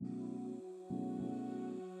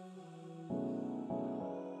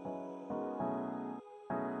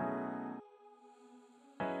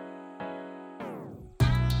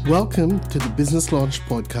Welcome to the Business Launch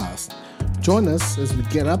Podcast. Join us as we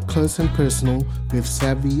get up close and personal with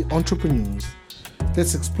savvy entrepreneurs.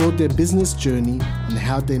 Let's explore their business journey and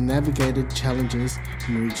how they navigated challenges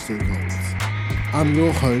and reached their goals. I'm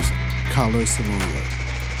your host, Carlo Selorio.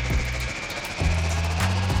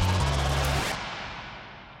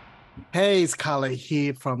 Hey, it's Carlo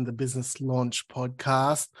here from the Business Launch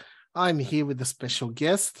Podcast. I'm here with a special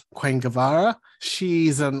guest, Qwayne Guevara.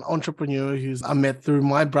 She's an entrepreneur who's I met through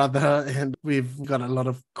my brother, and we've got a lot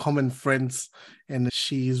of common friends. And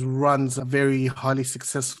she runs a very highly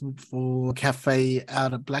successful cafe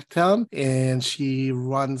out of Blacktown, and she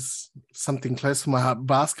runs something close to my heart,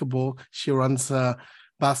 basketball. She runs a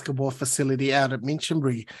basketball facility out at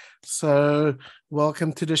Minchinbury. So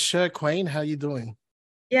welcome to the show, Qwayne. How are you doing?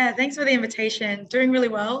 Yeah, thanks for the invitation. Doing really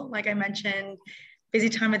well. Like I mentioned, busy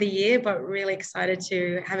time of the year, but really excited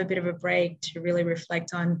to have a bit of a break to really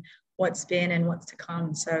reflect on what's been and what's to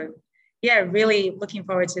come. So yeah, really looking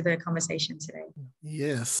forward to the conversation today.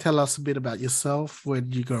 Yes. Tell us a bit about yourself. Where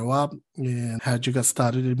did you grow up and how did you get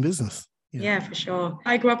started in business? Yeah, for sure.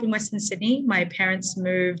 I grew up in Western Sydney. My parents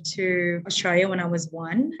moved to Australia when I was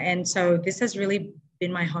 1. And so this has really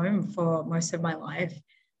been my home for most of my life.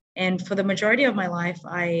 And for the majority of my life,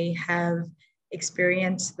 I have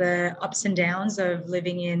experienced the ups and downs of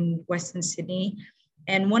living in Western Sydney.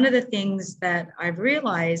 And one of the things that I've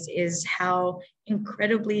realized is how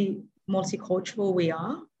incredibly multicultural we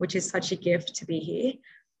are, which is such a gift to be here.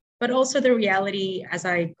 But also the reality as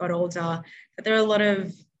I got older, that there are a lot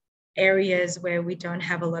of areas where we don't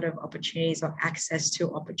have a lot of opportunities or access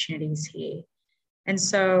to opportunities here. And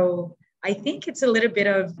so I think it's a little bit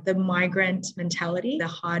of the migrant mentality, the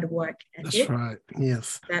hard work ethic. That's right.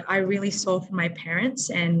 Yes. That I really saw from my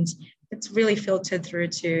parents, and it's really filtered through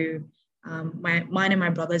to mine and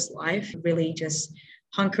my brother's life, really just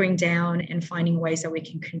hunkering down and finding ways that we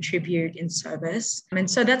can contribute in service. And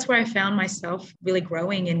so that's where I found myself really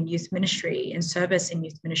growing in youth ministry and service in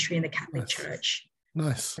youth ministry in the Catholic Church.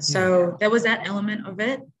 Nice. So there was that element of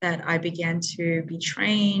it that I began to be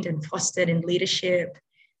trained and fostered in leadership.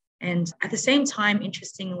 And at the same time,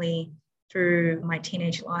 interestingly, through my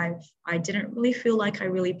teenage life, I didn't really feel like I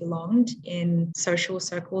really belonged in social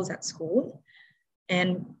circles at school.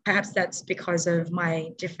 And perhaps that's because of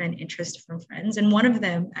my different interests from friends. And one of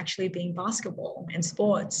them actually being basketball and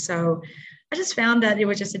sports. So I just found that it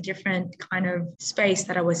was just a different kind of space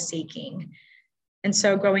that I was seeking. And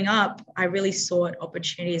so growing up, I really sought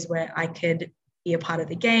opportunities where I could be a part of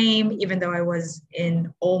the game, even though I was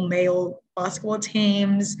in all male basketball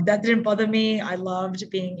teams. That didn't bother me. I loved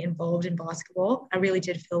being involved in basketball. I really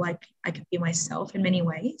did feel like I could be myself in many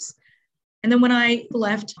ways. And then when I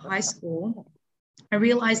left high school, I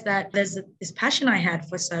realized that there's this passion I had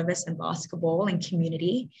for service and basketball and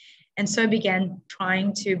community. And so I began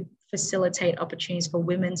trying to facilitate opportunities for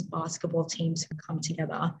women's basketball teams to come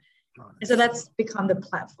together. And so that's become the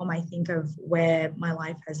platform, I think, of where my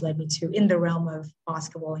life has led me to in the realm of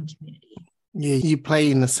basketball and community. Yeah, you play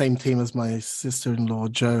in the same team as my sister-in-law,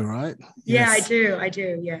 Jo, right? Yeah, Yes. I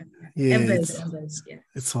do. Yeah. Embers, yeah.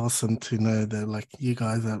 It's awesome to know that, like, you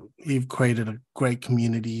guys you've created a great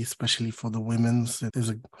community, especially for the women's.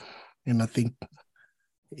 And I think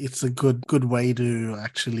it's a good way to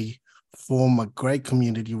actually form a great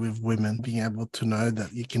community with women, being able to know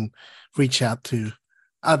that you can reach out to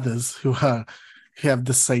others who have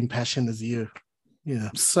the same passion as you.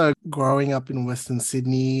 Yeah. So growing up in Western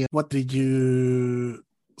Sydney, what did you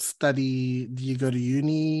study? Did you go to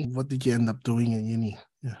uni? What did you end up doing in uni?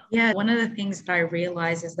 Yeah. One of the things that I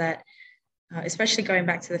realized is that, especially going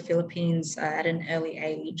back to the Philippines at an early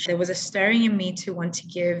age, there was a stirring in me to want to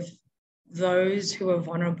give those who are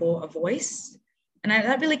vulnerable a voice. And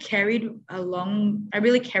that really carried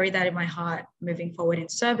that in my heart moving forward in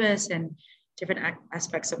service and different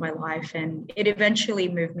aspects of my life. And it eventually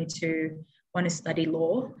moved me to want to study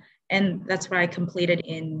law. And that's what I completed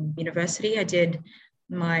in university. I did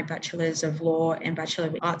my Bachelor's of Law and Bachelor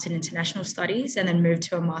of Arts in International Studies, and then moved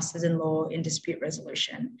to a Master's in Law in Dispute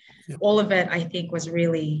Resolution. Yep. All of it, I think, was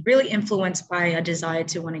really, really influenced by a desire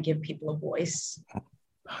to want to give people a voice.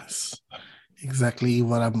 Nice. Exactly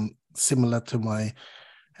what I'm similar to my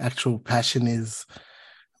actual passion is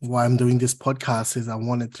why I'm doing this podcast is I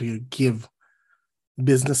wanted to give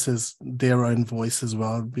businesses their own voice as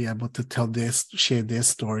well, be able to share their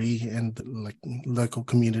story, and like local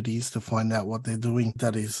communities to find out what they're doing.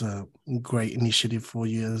 That is a great initiative for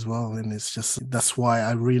you as well. And that's why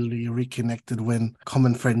I really reconnected when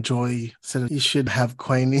common friend Joy said you should have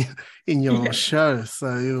Qwayne in your Yeah. show.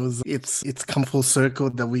 So it's come full circle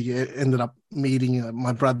that we ended up meeting at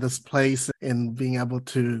my brother's place and being able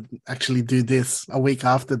to actually do this a week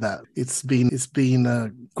after that. It's been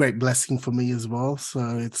a great blessing for me as well.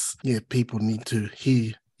 So people need to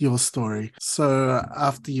hear your story. So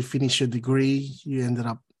after you finish your degree, you ended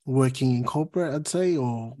up working in corporate, I'd say,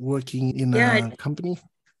 or working in Yeah, a company?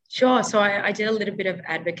 sure. So I did a little bit of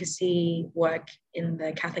advocacy work in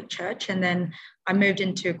the Catholic Church, and then I moved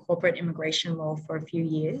into corporate immigration law for a few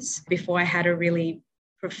years before I had a really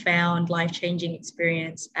profound, life-changing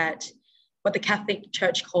experience at what the Catholic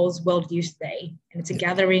Church calls World Youth Day. And it's a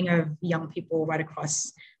gathering of young people right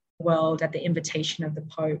across the world at the invitation of the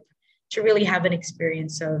Pope to really have an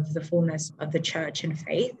experience of the fullness of the church and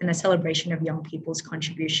faith and a celebration of young people's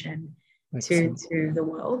contribution to the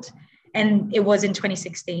world. And it was in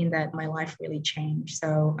 2016 that my life really changed.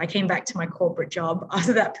 So I came back to my corporate job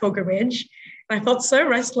after that pilgrimage. And I felt so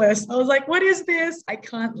restless. I was like, what is this? I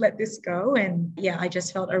can't let this go. And yeah, I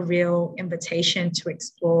just felt a real invitation to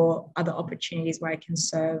explore other opportunities where I can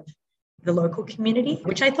serve the local community,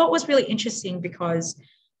 which I thought was really interesting because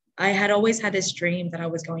I had always had this dream that I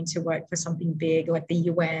was going to work for something big like the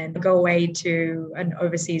UN, go away to an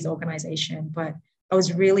overseas organization. But I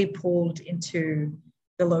was really pulled into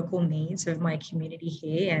the local needs of my community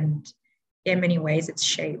here. And in many ways, it's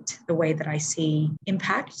shaped the way that I see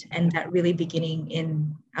impact and that really beginning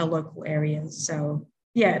in our local areas. So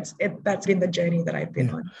yeah, that's been the journey that I've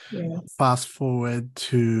been on. Yeah. Fast forward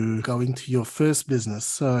to going to your first business.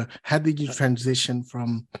 So how did you transition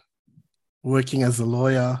from working as a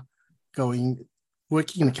lawyer,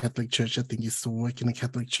 working in a Catholic church? I think you still work in a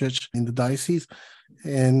Catholic church in the diocese,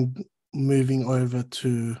 and moving over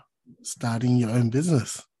to starting your own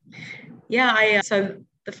business? Yeah, so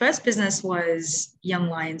the first business was Young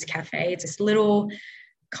Lions Cafe. It's this little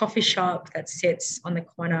coffee shop that sits on the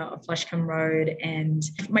corner of Flushcombe Road. And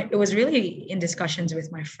it was really in discussions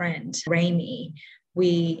with my friend, Raimi.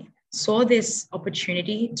 We saw this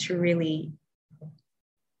opportunity to really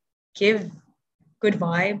give good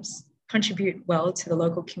vibes, contribute well to the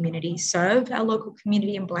local community, serve our local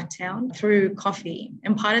community in Blacktown through coffee.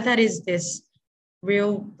 And part of that is this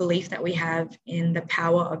real belief that we have in the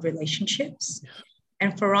power of relationships.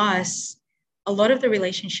 And for us, a lot of the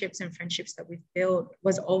relationships and friendships that we've built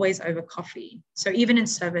was always over coffee. So even in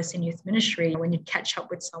service in youth ministry, when you'd catch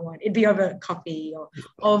up with someone, it'd be over coffee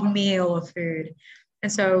or meal or food.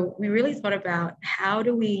 And so we really thought about how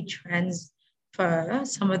do we transfer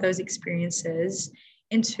some of those experiences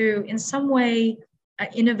into, in some way, an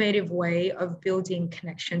innovative way of building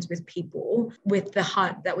connections with people with the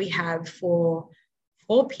heart that we have for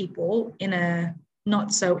people in a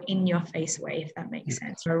not so in your face way, if that makes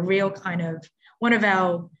sense. A real kind of one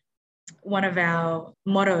of our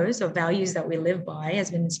mottos or values that we live by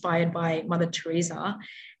has been inspired by Mother Teresa.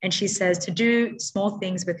 And she says to do small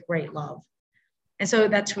things with great love. And so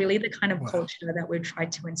that's really the kind of culture that we've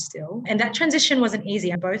tried to instill. And that transition wasn't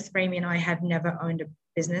easy. Both Raimi and I had never owned a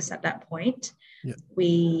business at that point. Yeah.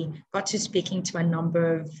 We got to speaking to a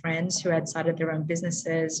number of friends who had started their own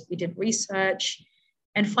businesses. We did research.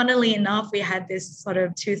 And funnily enough, we had this sort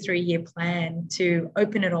of 2-3 year plan to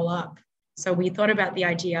open it all up. So we thought about the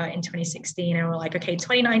idea in 2016 and we're like, okay,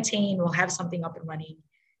 2019, we'll have something up and running.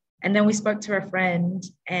 And then we spoke to a friend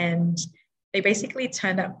and they basically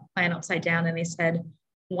turned that plan upside down and they said,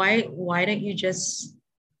 why don't you just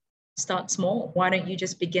start small? Why don't you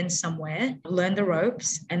just begin somewhere, learn the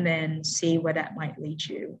ropes, and then see where that might lead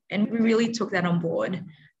you? And we really took that on board.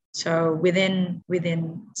 So within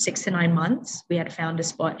 6 to 9 months, we had found a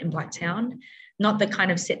spot in Blacktown, not the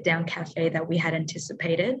kind of sit-down cafe that we had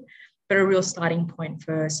anticipated, but a real starting point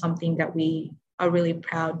for something that we are really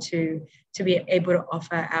proud to be able to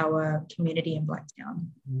offer our community in Blacktown.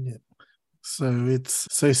 Yeah. So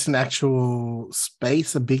it's an actual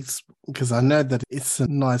space, because I know that it's a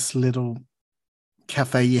nice little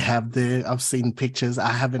cafe you have there. I've seen pictures.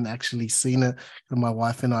 I haven't actually seen it. My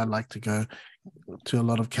wife and I like to go to a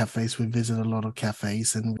lot of cafes. We visit a lot of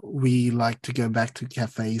cafes and we like to go back to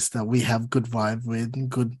cafes that we have good vibe with,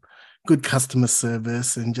 good customer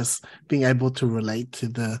service, and just being able to relate to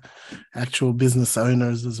the actual business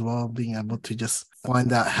owners as well, being able to just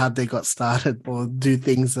find out how they got started or do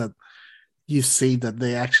things that you see that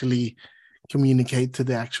they actually communicate to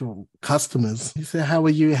the actual customers. You say, how are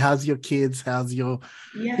you? How's your kids? How's your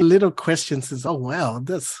little questions is, oh, wow,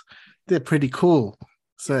 they're pretty cool.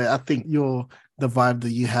 So I think the vibe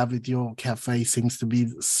that you have with your cafe seems to be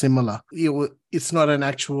similar. It's not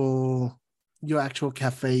your actual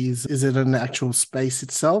cafe. Is it an actual space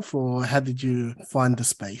itself, or how did you find the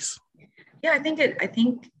space? Yeah, I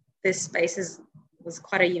think this space is was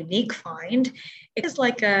quite a unique find. It is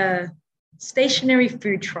like a stationary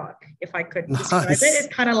food truck, if I could describe it.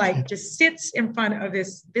 It kind of like just sits in front of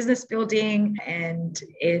this business building, and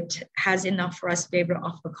it has enough for us to be able to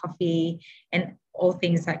offer coffee and all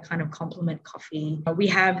things that kind of complement coffee. We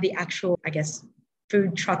have the actual, I guess,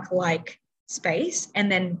 food truck-like space,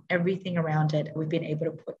 and then everything around it. We've been able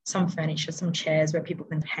to put some furniture, some chairs where people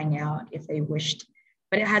can hang out if they wished.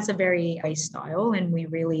 But it has a very style, and we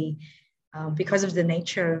really, because of the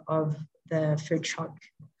nature of the food truck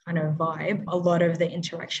kind of vibe, a lot of the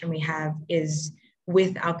interaction we have is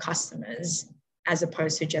with our customers, as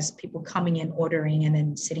opposed to just people coming in, ordering, and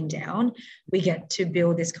then sitting down. We get to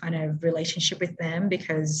build this kind of relationship with them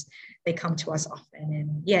because they come to us often.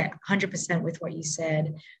 And yeah, 100% with what you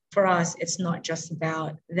said. For us, it's not just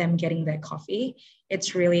about them getting their coffee.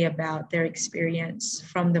 It's really about their experience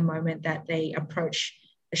from the moment that they approach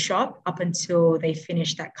the shop up until they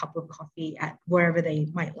finish that cup of coffee at wherever they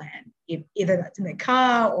might land. Either that's in their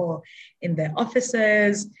car or in their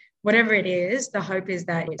offices, whatever it is. The hope is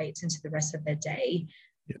that it relates into the rest of their day.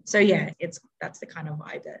 Yeah. So yeah, that's the kind of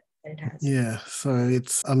vibe that it has. Yeah. So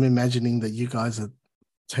I'm imagining that you guys are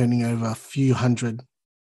turning over a few hundred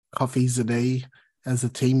coffees a day as a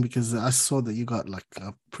team, because I saw that you got like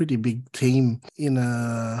a pretty big team in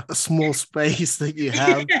a small space that you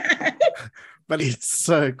have. But it's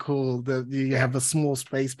so cool that you have a small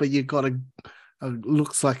space, but you got a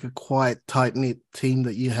looks like a quite tight-knit team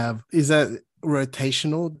that you have. Is that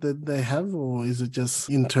rotational that they have, or is it just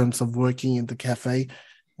in terms of working in the cafe?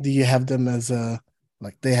 Do you have them as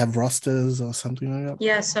they have rosters or something like that?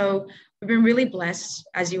 Yeah, so we've been really blessed,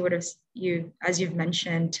 as you've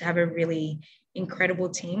mentioned, to have a really incredible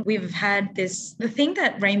team. We've had the thing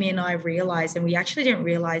that Raimi and I realized, and we actually didn't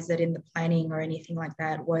realize that in the planning or anything like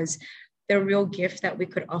that, was the real gift that we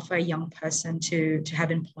could offer a young person to have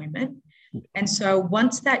employment. And so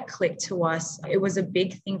once that clicked to us, it was a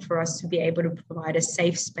big thing for us to be able to provide a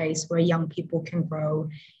safe space where young people can grow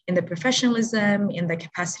in the professionalism, in the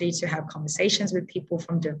capacity to have conversations with people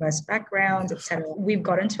from diverse backgrounds, etc. We've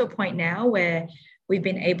gotten to a point now where we've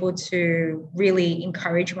been able to really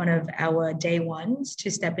encourage one of our day ones to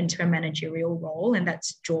step into a managerial role, and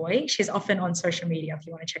that's Joy. She's often on social media if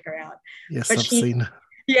you want to check her out. Yes, I've seen her.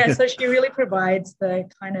 Yeah, so she really provides the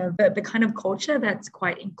kind of culture that's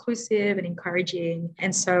quite inclusive and encouraging.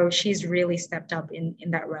 And so she's really stepped up in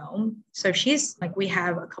that realm. So she's like, we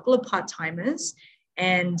have a couple of part-timers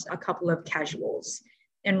and a couple of casuals.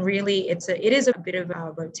 And really it is a bit of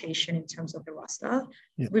a rotation in terms of the roster.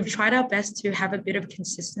 Yeah. We've tried our best to have a bit of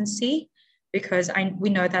consistency, because we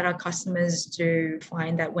know that our customers do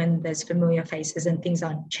find that when there's familiar faces and things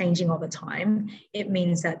aren't changing all the time, it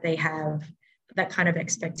means that they have that kind of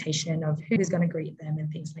expectation of who's going to greet them and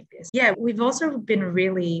things like this. Yeah, we've also been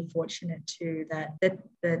really fortunate too that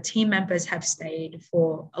the team members have stayed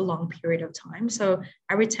for a long period of time. So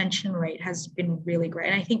our retention rate has been really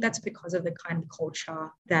great. And I think that's because of the kind of culture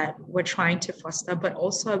that we're trying to foster, but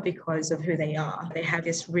also because of who they are. They have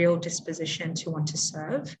this real disposition to want to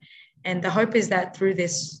serve. And the hope is that through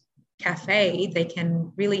this cafe, they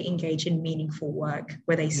can really engage in meaningful work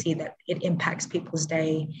where they see that it impacts people's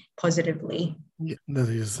day positively. Yeah, that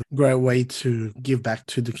is a great way to give back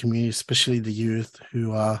to the community, especially the youth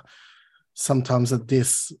who are sometimes at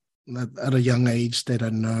a young age, they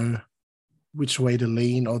don't know which way to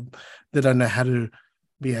lean, or they don't know how to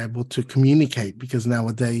be able to communicate, because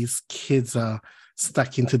nowadays kids are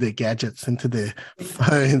stuck into their gadgets, into their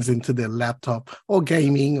phones, into their laptop, or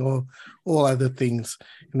gaming, or all other things.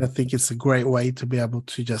 And I think it's a great way to be able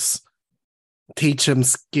to just teach them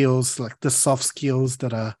skills, like the soft skills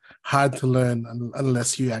that are hard to learn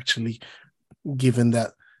unless you actually given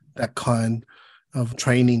that kind of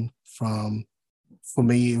training from. For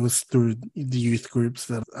me, it was through the youth groups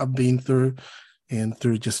that I've been through, and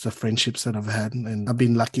through just the friendships that I've had. And I've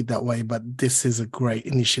been lucky that way. But this is a great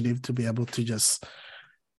initiative to be able to just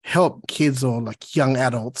help kids or like young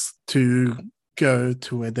adults to go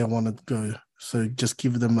to where they want to go. So just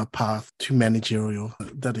give them a path to managerial.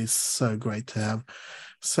 That is so great to have.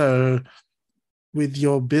 So with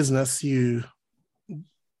your business, you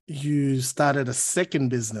started a second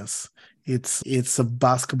business. It's a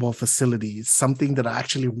basketball facility. It's something that I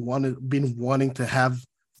actually been wanting to have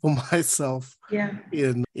for myself. Yeah.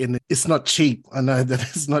 It's not cheap. I know that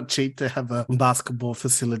it's not cheap to have a basketball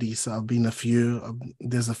facility. So I've been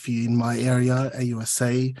there's a few in my area,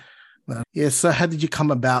 AUSA. So how did you come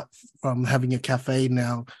about from having a cafe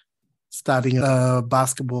now starting a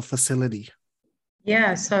basketball facility?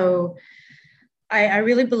 Yeah, so I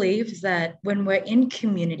really believe that when we're in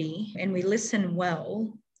community and we listen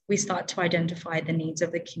well, we start to identify the needs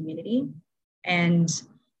of the community. And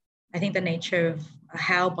I think the nature of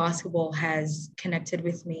how basketball has connected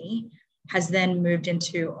with me has then moved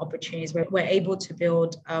into opportunities where we're able to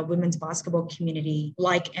build a women's basketball community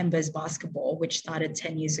like Embers Basketball, which started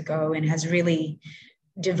 10 years ago and has really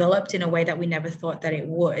developed in a way that we never thought that it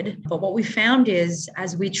would. But what we found is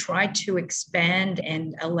as we tried to expand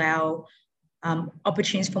and allow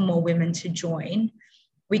opportunities for more women to join,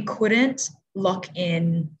 we couldn't lock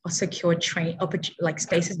in or secure like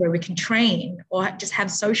spaces where we can train or just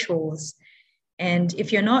have socials. And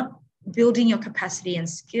if you're not building your capacity and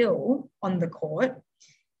skill on the court,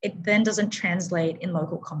 it then doesn't translate in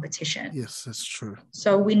local competition. Yes, that's true.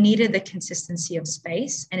 So we needed the consistency of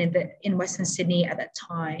space. And in Western Sydney at that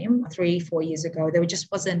time, 3-4 years ago, there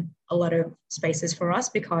just wasn't a lot of spaces for us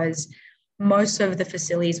because most of the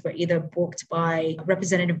facilities were either booked by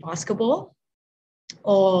representative basketball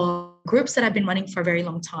or groups that had been running for a very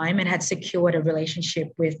long time and had secured a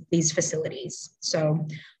relationship with these facilities. So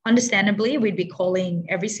understandably, we'd be calling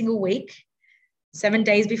every single week, 7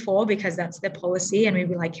 days before, because that's their policy. And we'd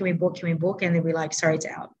be like, can we book? And they'd be like, sorry, it's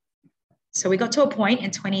out. So we got to a point in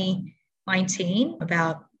 2019,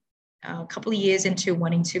 about a couple of years into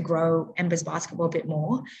wanting to grow Embers Basketball a bit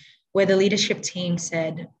more, where the leadership team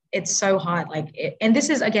said, it's so hard. And this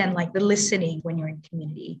is, again, like the listening when you're in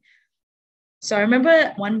community. So I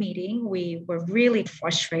remember one meeting, we were really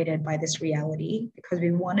frustrated by this reality because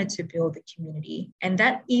we wanted to build the community. And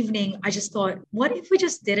that evening, I just thought, what if we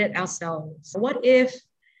just did it ourselves? What if?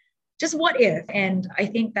 And I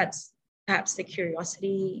think that's perhaps the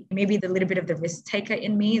curiosity, maybe the little bit of the risk taker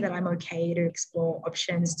in me, that I'm okay to explore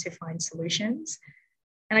options to find solutions.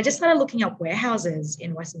 And I just started looking up warehouses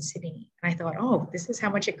in Western Sydney. And I thought, oh, this is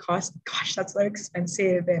how much it costs. Gosh, that's so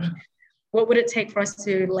expensive. And what would it take for us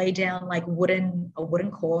to lay down like a wooden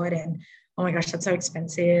court? And oh my gosh, that's so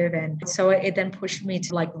expensive. And so it then pushed me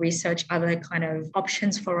to like research other kind of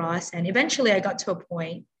options for us. And eventually I got to a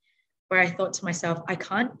point where I thought to myself, I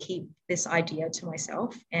can't keep this idea to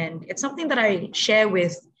myself. And it's something that I share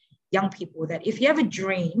with young people, that if you have a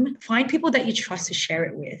dream, find people that you trust to share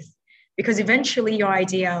it with, because eventually your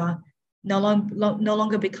idea no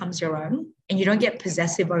longer becomes your own, and you don't get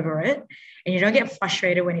possessive over it. And you don't get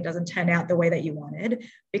frustrated when it doesn't turn out the way that you wanted,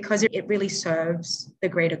 because it really serves the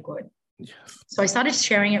greater good. Yes. So I started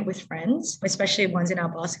sharing it with friends, especially ones in our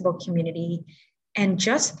basketball community. And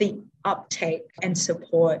just the uptake and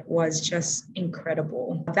support was just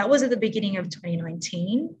incredible. That was at the beginning of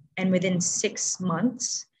 2019. And within 6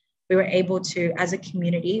 months, we were able to, as a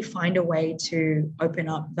community, find a way to open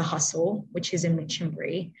up the Hustle, which is in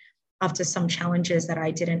Minchinbury, after some challenges that I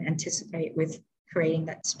didn't anticipate with creating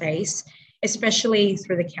that space, especially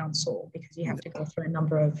through the council, because you have to go through a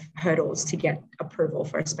number of hurdles to get approval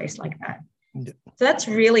for a space like that. Yeah. So that's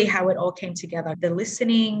really how it all came together. The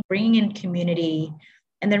listening, bringing in community,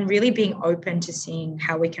 and then really being open to seeing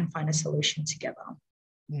how we can find a solution together.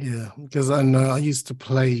 Yeah, because I know I used to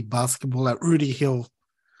play basketball at Rudy Hill,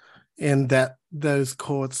 and those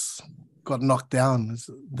courts got knocked down.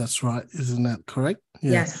 That's right, isn't that correct?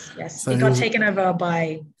 Yeah. Yes. So it got taken over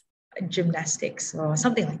by gymnastics or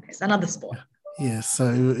something like this, another sport. Yeah,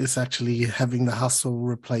 so it's actually having the Hustle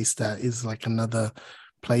replace that is like another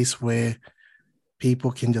place where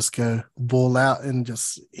people can just go ball out and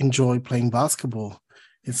just enjoy playing basketball.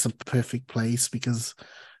 It's a perfect place because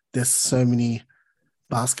there's so many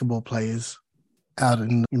basketball players out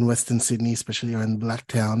in Western Sydney, especially around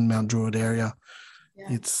Blacktown, Mount Druitt area. Yeah.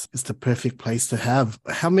 It's the perfect place to have.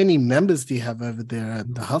 How many members do you have over there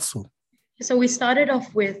at the Hustle? So we started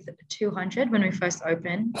off with 200 when we first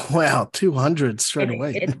opened. Wow, 200 straight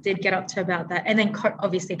away. It did get up to about that. And then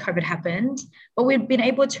obviously COVID happened, but we've been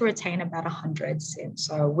able to retain about 100 since.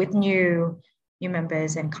 So with new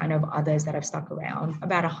members and kind of others that have stuck around,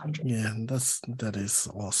 about 100. Yeah, that is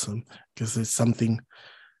awesome, because it's something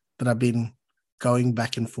that I've been going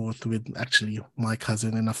back and forth with actually my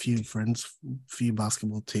cousin and a few friends, few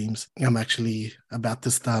basketball teams. I'm actually about to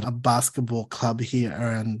start a basketball club here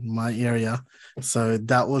around my area. So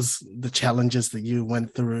that was the challenges that you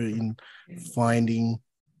went through in finding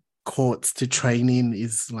courts to train in.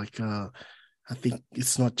 Is like, I think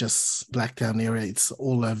it's not just Blacktown area, it's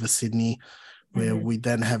all over Sydney, where we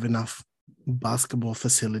don't have enough basketball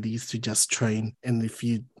facilities to just train. And if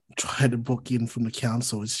you try to book in from the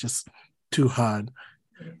council, it's just too hard.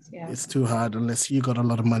 Yeah. It's too hard unless you got a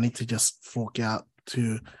lot of money to just fork out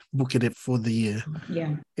to book it for the year.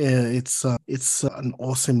 Yeah. It's an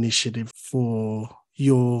awesome initiative for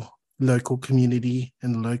your local community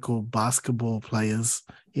and local basketball players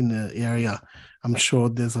in the area. I'm sure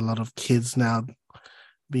there's a lot of kids now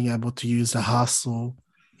being able to use the Hustle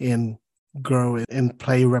and grow it and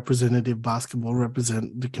play representative basketball,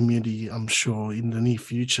 represent the community, I'm sure, in the near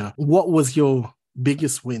future. What was your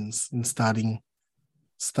biggest wins in starting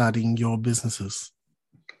your businesses?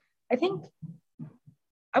 I think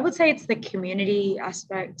I would say it's the community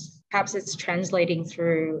aspect. Perhaps it's translating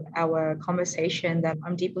through our conversation that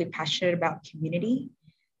I'm deeply passionate about community.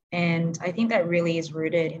 And I think that really is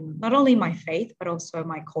rooted in not only my faith, but also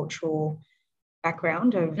my cultural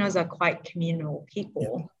background of as a quite communal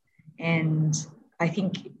people. And I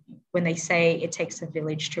think when they say it takes a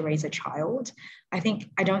village to raise a child, I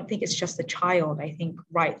don't think it's just a child. I think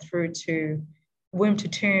right through to womb to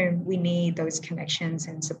tomb, we need those connections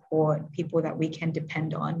and support, people that we can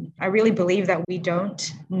depend on. I really believe that we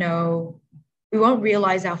won't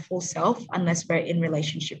realize our full self unless we're in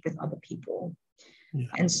relationship with other people. Yeah.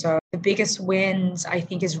 And so the biggest wins, I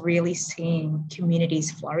think, is really seeing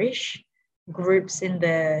communities flourish, groups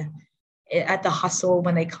at the hustle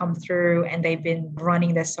when they come through and they've been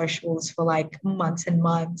running their socials for like months and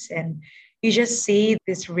months. And you just see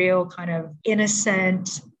this real kind of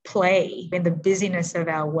innocent play in the busyness of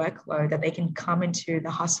our workload that they can come into the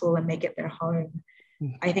hustle and make it their home.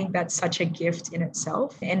 I think that's such a gift in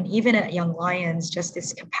itself. And even at Young Lions, just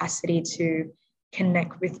this capacity to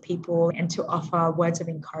connect with people and to offer words of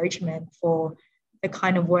encouragement for the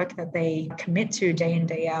kind of work that they commit to day in,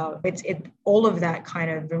 day out. All of that kind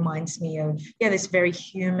of reminds me of, this very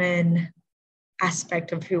human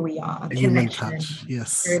aspect of who we are. The human connection, touch,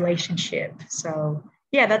 yes. The relationship. So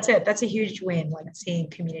that's it. That's a huge win, like seeing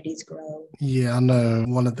communities grow. Yeah, I know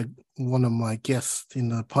one of my guests in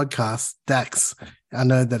the podcast, Dax, I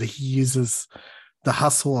know that he uses the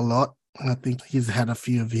hustle a lot. I think he's had a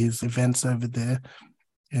few of his events over there.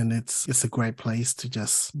 And it's a great place to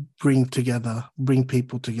just bring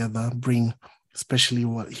people together, especially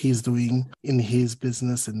what he's doing in his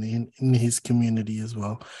business and in his community as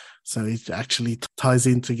well. So it actually ties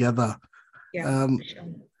in together. Yeah, for sure.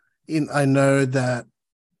 I know that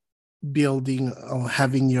building or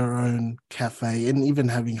having your own cafe and even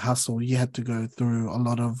having hustle, you had to go through a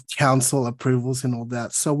lot of council approvals and all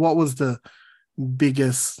that. So what was the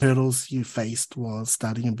biggest hurdles you faced while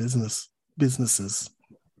starting a businesses?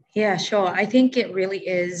 Yeah, sure. I think it really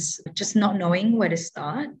is just not knowing where to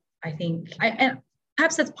start. I think, and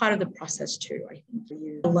perhaps that's part of the process too. I think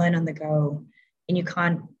you learn on the go and you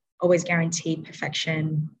can't always guarantee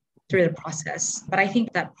perfection through the process. But I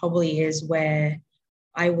think that probably is where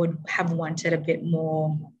I would have wanted a bit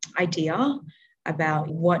more idea about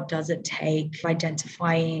what does it take,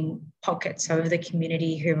 identifying pockets of the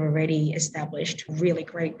community who've already established really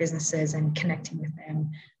great businesses and connecting with them,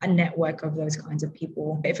 a network of those kinds of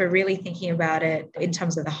people. If we're really thinking about it in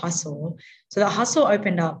terms of the hustle, so the hustle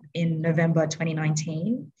opened up in November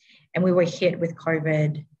 2019 and we were hit with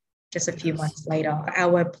COVID just a few months later.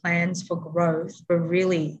 Our plans for growth were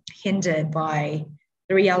really hindered by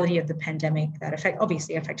the reality of the pandemic that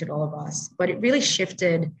obviously affected all of us, but it really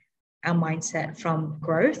shifted our mindset from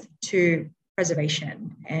growth to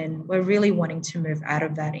preservation. And we're really wanting to move out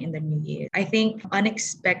of that in the new year. I think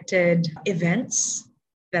unexpected events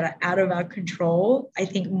that are out of our control, I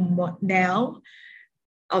think now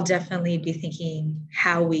I'll definitely be thinking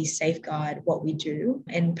how we safeguard what we do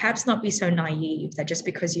and perhaps not be so naive that just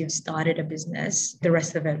because you've started a business, the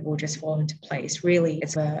rest of it will just fall into place. Really,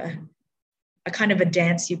 it's a kind of a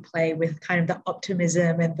dance you play with kind of the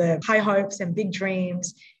optimism and the high hopes and big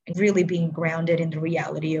dreams and really being grounded in the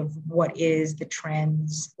reality of what is the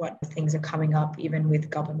trends, what things are coming up, even with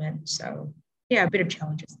government. So a bit of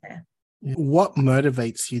challenges there. What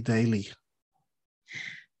motivates you daily?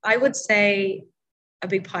 I would say a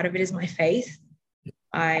big part of it is my faith.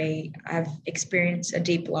 I have experienced a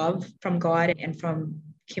deep love from God and from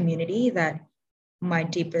community that my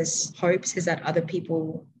deepest hopes is that other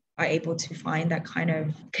people are able to find that kind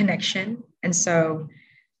of connection. And so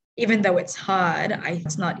even though it's hard,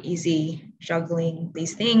 it's not easy juggling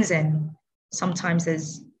these things. And sometimes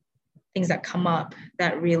there's things that come up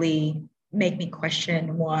that really make me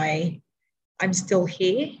question why I'm still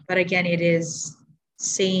here. But again, it is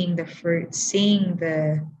seeing the fruit, seeing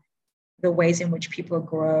the ways in which people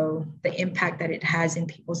grow, the impact that it has in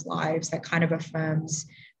people's lives that kind of affirms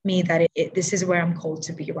me that this is where I'm called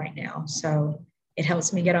to be right now. So it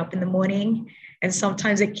helps me get up in the morning and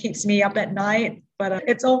sometimes it keeps me up at night, but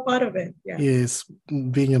it's all part of it. Yeah. Yes,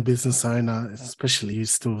 being a business owner, especially, you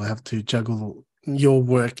still have to juggle your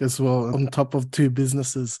work as well on top of two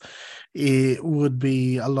businesses. It would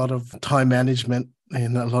be a lot of time management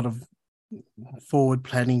and a lot of forward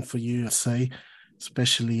planning for you, say,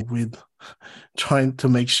 especially with trying to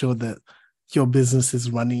make sure that your business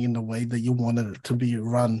is running in the way that you wanted it to be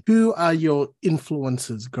run. Who are your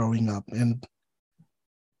influences growing up and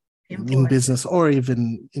in business or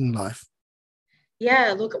even in life?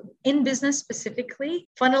 Yeah, look, in business specifically,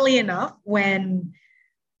 funnily enough, when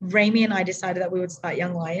Rami and I decided that we would start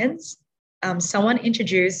Young Lions, someone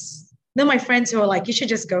introduced, they're my friends who were like, you should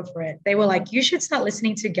just go for it. They were like, you should start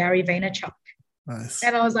listening to Gary Vaynerchuk. Nice.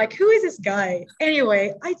 And I was like, who is this guy?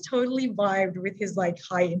 Anyway, I totally vibed with his like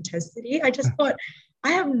high intensity. I just thought,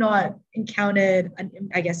 I have not encountered,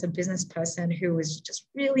 a business person who was just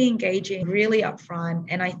really engaging, really upfront.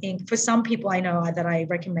 And I think for some people I know that I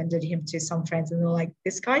recommended him to some friends and they're like,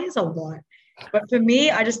 this guy is a lot. But for me,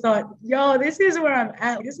 I just thought, yo, this is where I'm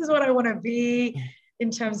at. This is what I want to be in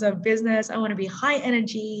terms of business. I want to be high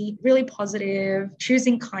energy, really positive,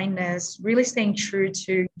 choosing kindness, really staying true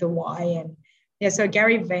to the why. And yeah, so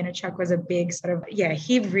Gary Vaynerchuk was a big sort of,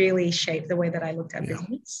 he really shaped the way that I looked at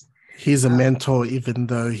business. He's a mentor, even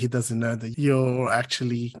though he doesn't know that you're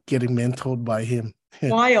actually getting mentored by him.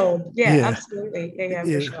 Wild. Yeah, absolutely. Yeah,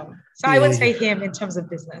 for sure. So I would say him in terms of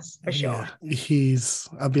business, for sure.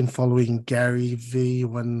 I've been following Gary V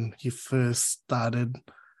when he first started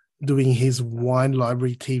doing his wine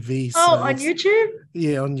library TV. On YouTube?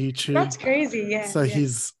 Yeah, on YouTube. That's crazy. Yeah. So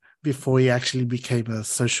he's, before he actually became a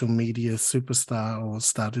social media superstar or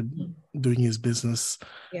started doing his business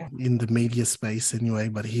in the media space anyway,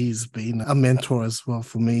 but he's been a mentor as well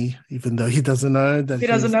for me, even though he doesn't know that. He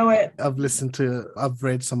doesn't know it. I've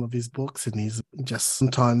read some of his books, and he's just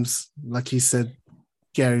sometimes, like he said,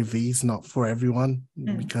 Gary V's not for everyone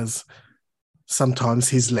because sometimes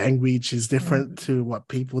his language is different to what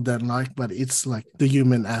people don't like, but it's like the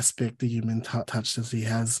human aspect, the human touch that he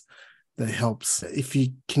has that helps. If you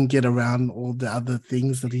can get around all the other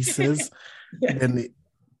things that he says, then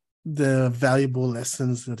the valuable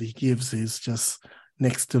lessons that he gives is just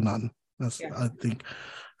next to none. I think.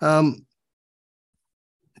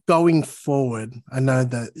 Going forward, I know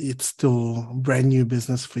that it's still brand new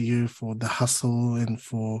business for you, for the hustle and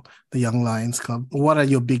for the Young Lions Club. What are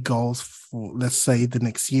your big goals for, let's say, the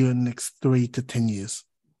next year, next 3 to 10 years?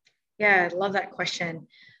 Yeah, I love that question.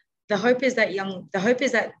 The hope is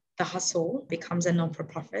that the hustle becomes a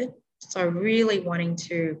non-for-profit. So really wanting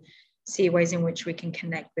to see ways in which we can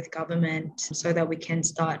connect with government so that we can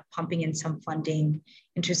start pumping in some funding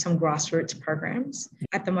into some grassroots programs.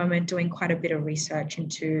 At the moment, doing quite a bit of research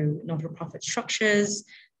into non-for-profit structures,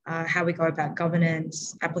 how we go about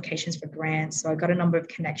governance, applications for grants. So I got a number of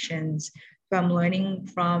connections who I'm learning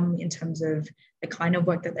from in terms of the kind of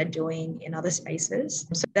work that they're doing in other spaces.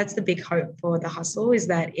 So that's the big hope for the hustle, is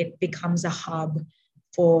that it becomes a hub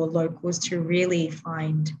for locals to really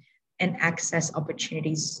find and access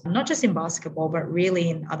opportunities, not just in basketball, but really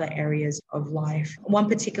in other areas of life. One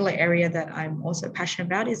particular area that I'm also passionate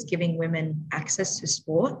about is giving women access to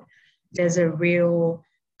sport. There's a real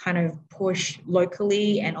kind of push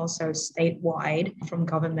locally and also statewide from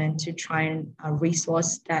government to try and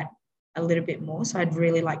resource that a little bit more. So I'd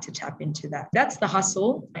really like to tap into that. That's the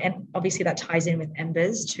hustle. And obviously that ties in with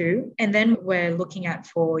Embers too. And then we're looking at,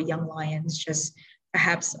 for Young Lions, just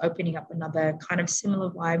perhaps opening up another kind of similar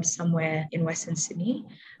vibe somewhere in Western Sydney.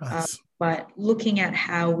 Nice. But looking at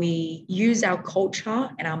how we use our culture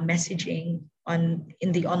and our messaging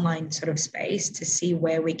in the online sort of space to see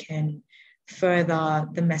where we can further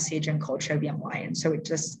the message and culture of Young Lions. So it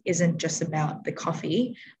just isn't just about the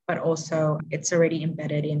coffee, but also it's already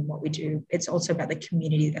embedded in what we do. It's also about the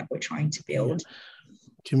community that we're trying to build.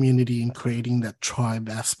 Community and creating that tribe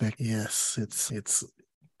aspect. Yes, it's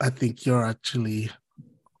I think you're actually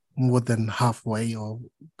more than halfway or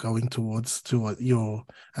going towards to what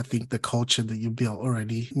I think the culture that you built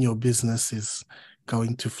already in your business is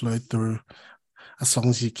going to flow through, as long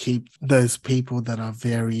as you keep those people that are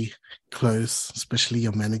very close, especially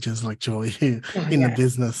your managers like Joy in the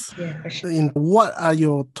business. Yeah, for sure. What are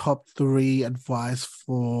your top 3 advice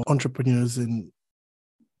for entrepreneurs and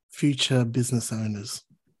future business owners?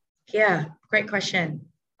 Yeah, great question.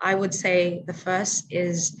 I would say the first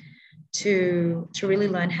is to really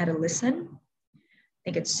learn how to listen. I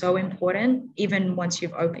think it's so important, even once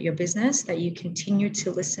you've opened your business, that you continue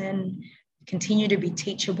to listen, continue to be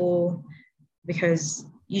teachable, because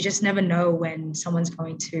you just never know when someone's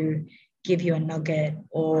going to give you a nugget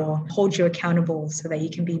or hold you accountable so that you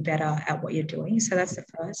can be better at what you're doing. So that's the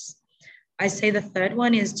first. I say the third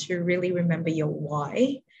one is to really remember your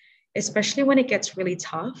why, especially when it gets really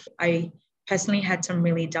tough. I personally had some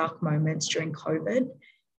really dark moments during COVID.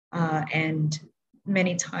 And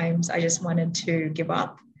many times I just wanted to give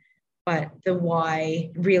up, but the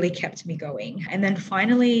why really kept me going. And then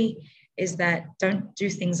finally is that don't do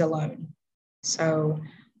things alone. So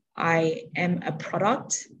I am a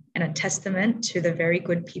product and a testament to the very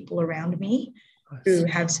good people around me who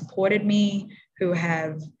have supported me, who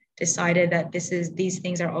have decided that these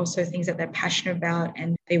things are also things that they're passionate about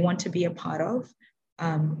and they want to be a part of.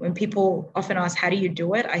 When people often ask, how do you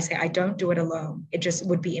do it? I say, I don't do it alone. It just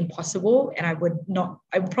would be impossible. And I would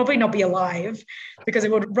probably not be alive because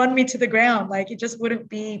it would run me to the ground. Like, it just wouldn't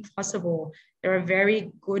be possible. There are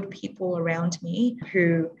very good people around me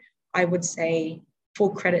who I would say full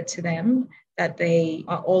credit to them that they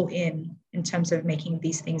are all in terms of making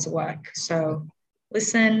these things work. So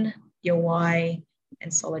listen, your why,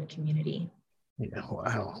 and solid community. Yeah,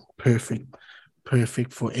 wow.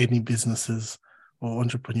 Perfect for any businesses or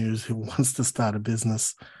entrepreneurs who wants to start a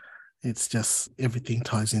business. It's just everything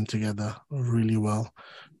ties in together really well,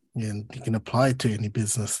 and you can apply it to any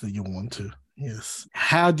business that you want to. Yes.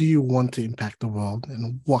 How do you want to impact the world,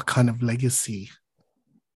 and what kind of legacy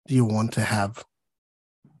do you want to have?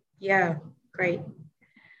 Yeah, great.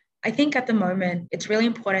 I think at the moment, it's really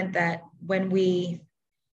important that when we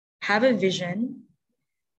have a vision,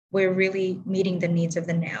 we're really meeting the needs of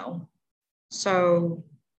the now. So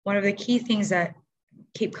one of the key things that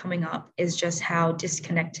keep coming up is just how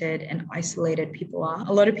disconnected and isolated people are.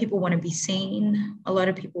 A lot of people want to be seen. A lot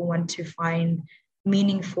of people want to find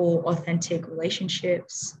meaningful, authentic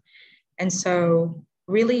relationships. And so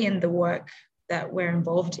really in the work that we're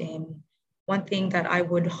involved in, one thing that I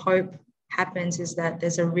would hope happens is that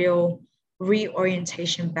there's a real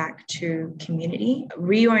reorientation back to community,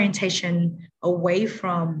 reorientation away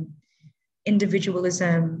from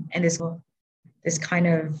individualism and this kind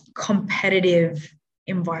of competitive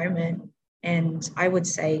environment. And I would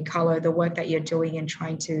say, Carlo, the work that you're doing in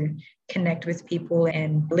trying to connect with people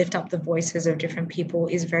and lift up the voices of different people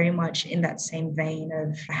is very much in that same vein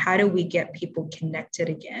of how do we get people connected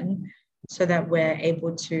again so that we're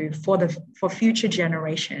able to, for future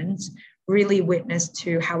generations, really witness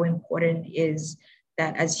to how important it is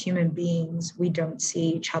that as human beings, we don't see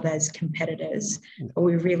each other as competitors, but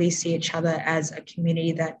we really see each other as a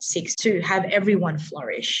community that seeks to have everyone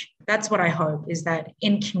flourish. That's what I hope, is that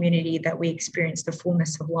in community that we experience the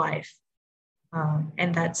fullness of life.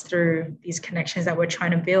 And that's through these connections that we're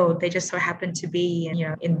trying to build. They just so happen to be,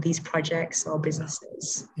 in these projects or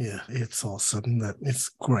businesses. Yeah, it's awesome. It's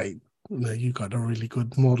great. You got a really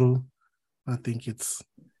good model. I think I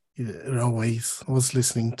was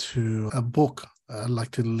listening to a book. I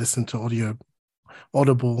like to listen to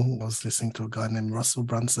Audible. I was listening to a guy named Russell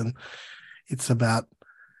Brunson. It's about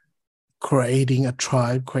creating a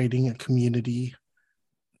tribe, creating a community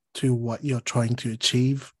to what you're trying to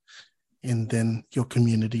achieve, and then your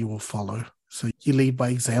community will follow. So you lead by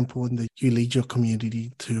example, and then you lead your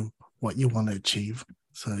community to what you want to achieve.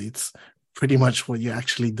 So it's pretty much what you're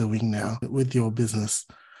actually doing now with your business.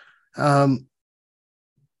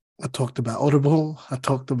 I talked about Audible. I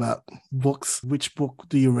talked about books. Which book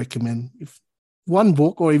do you recommend? If one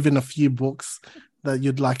book or even a few books that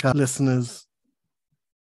you'd like our listeners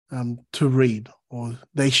to read or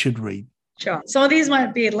they should read? Sure. Some of these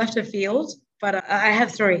might be left of field, but I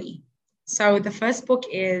have three. So the first book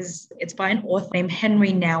it's by an author named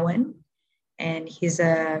Henry Nouwen, and he's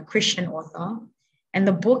a Christian author. And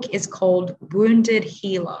the book is called Wounded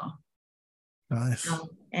Healer. Nice.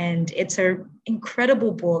 And it's an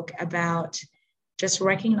incredible book about just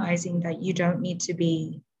recognizing that you don't need to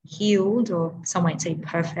be healed, or some might say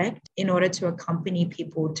perfect, in order to accompany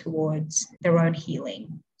people towards their own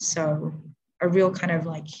healing. So a real kind of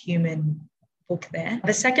like human book there.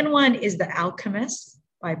 The second one is The Alchemist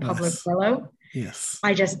by Pablo Coelho. Yes.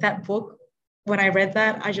 That book, when I read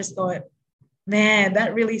that, I just thought, man,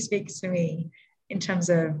 that really speaks to me in terms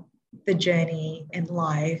of the journey and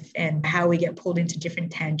life and how we get pulled into different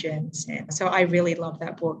tangents. And so I really love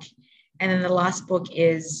that book. And then the last book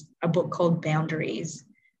is a book called Boundaries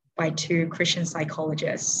by two Christian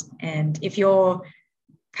psychologists. And if you're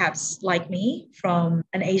perhaps like me from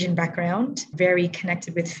an Asian background, very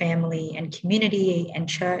connected with family and community and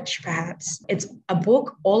church, perhaps, it's a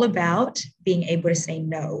book all about being able to say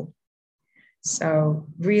no. So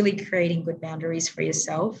really creating good boundaries for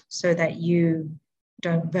yourself so that you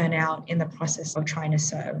don't burn out in the process of trying to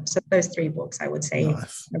serve. So those three books, I would say, are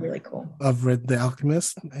really cool. I've read The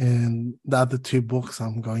Alchemist, and the other two books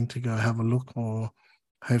I'm going to go have a look, or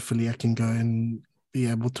hopefully I can go and be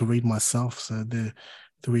able to read myself. So they're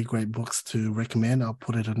three great books to recommend. I'll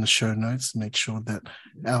put it in the show notes, make sure that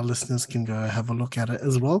our listeners can go have a look at it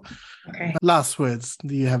as well. Okay. Last words.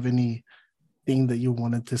 Do you have anything that you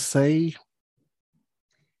wanted to say?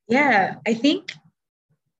 Yeah, I think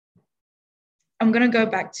I'm going to go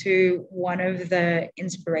back to one of the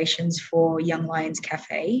inspirations for Young Lions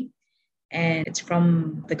Cafe. and it's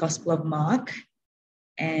from the Gospel of Mark.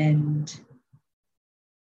 And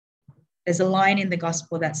there's a line in the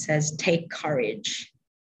Gospel that says, "Take courage."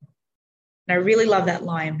 And I really love that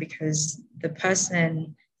line because the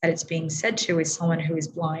person that it's being said to is someone who is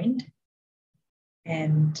blind.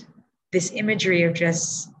 And this imagery of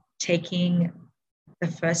just taking the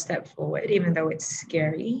first step forward, even though it's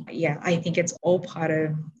scary, I think it's all part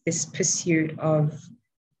of this pursuit of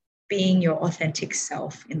being your authentic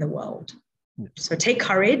self in the world. So take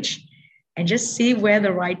courage and just see where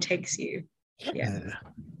the ride takes you. Yeah,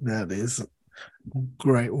 that is a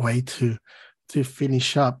great way to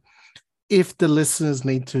finish up. If the listeners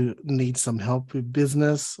need some help with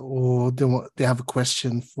business, or they have a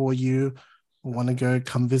question for you, or want to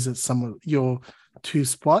come visit some of your 2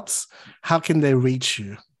 spots, how can they reach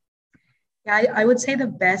you? Yeah, I would say the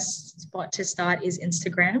best spot to start is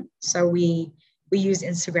Instagram. So we use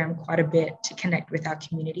Instagram quite a bit to connect with our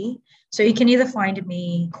community. So you can either find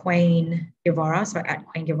me, Qwayne Guevara, so at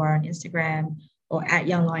Qwayne Guevara on Instagram, or at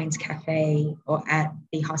Young Lions Cafe, or at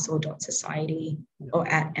thehustle.society, or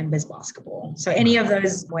at Embers Basketball. So any of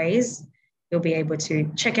those ways, you'll be able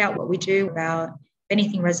to check out what we do. About if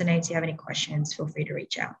anything resonates, you have any questions, feel free to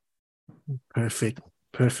reach out. Perfect.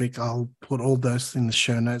 I'll put all those in the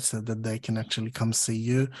show notes so that they can actually come see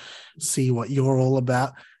you, see what you're all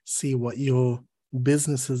about, see what your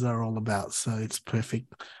businesses are all about. So it's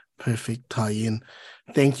perfect tie-in.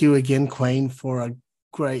 Thank you again, Qwayne, for a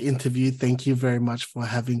great interview. Thank you very much for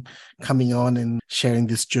coming on and sharing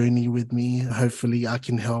this journey with me. Hopefully I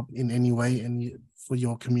can help in any way, and for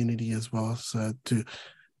your community as well, so to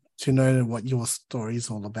know what your story is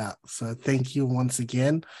all about. So thank you once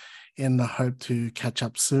again, and I hope to catch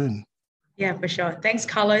up soon. Yeah, for sure. Thanks,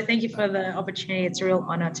 Carlo. Thank you for the opportunity. It's a real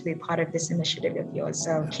honor to be part of this initiative of yours.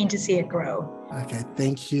 So keen to see it grow. Okay.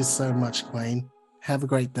 Thank you so much, Qwayne. Have a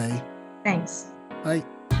great day. Thanks. Bye.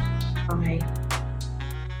 Bye.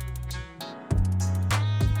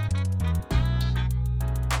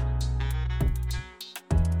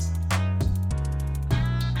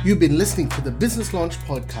 You've been listening to the Business Launch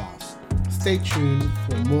Podcast. Stay tuned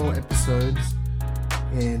for more episodes,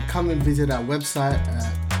 and come and visit our website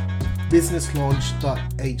at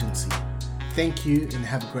businesslaunch.agency. Thank you and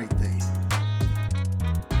have a great day.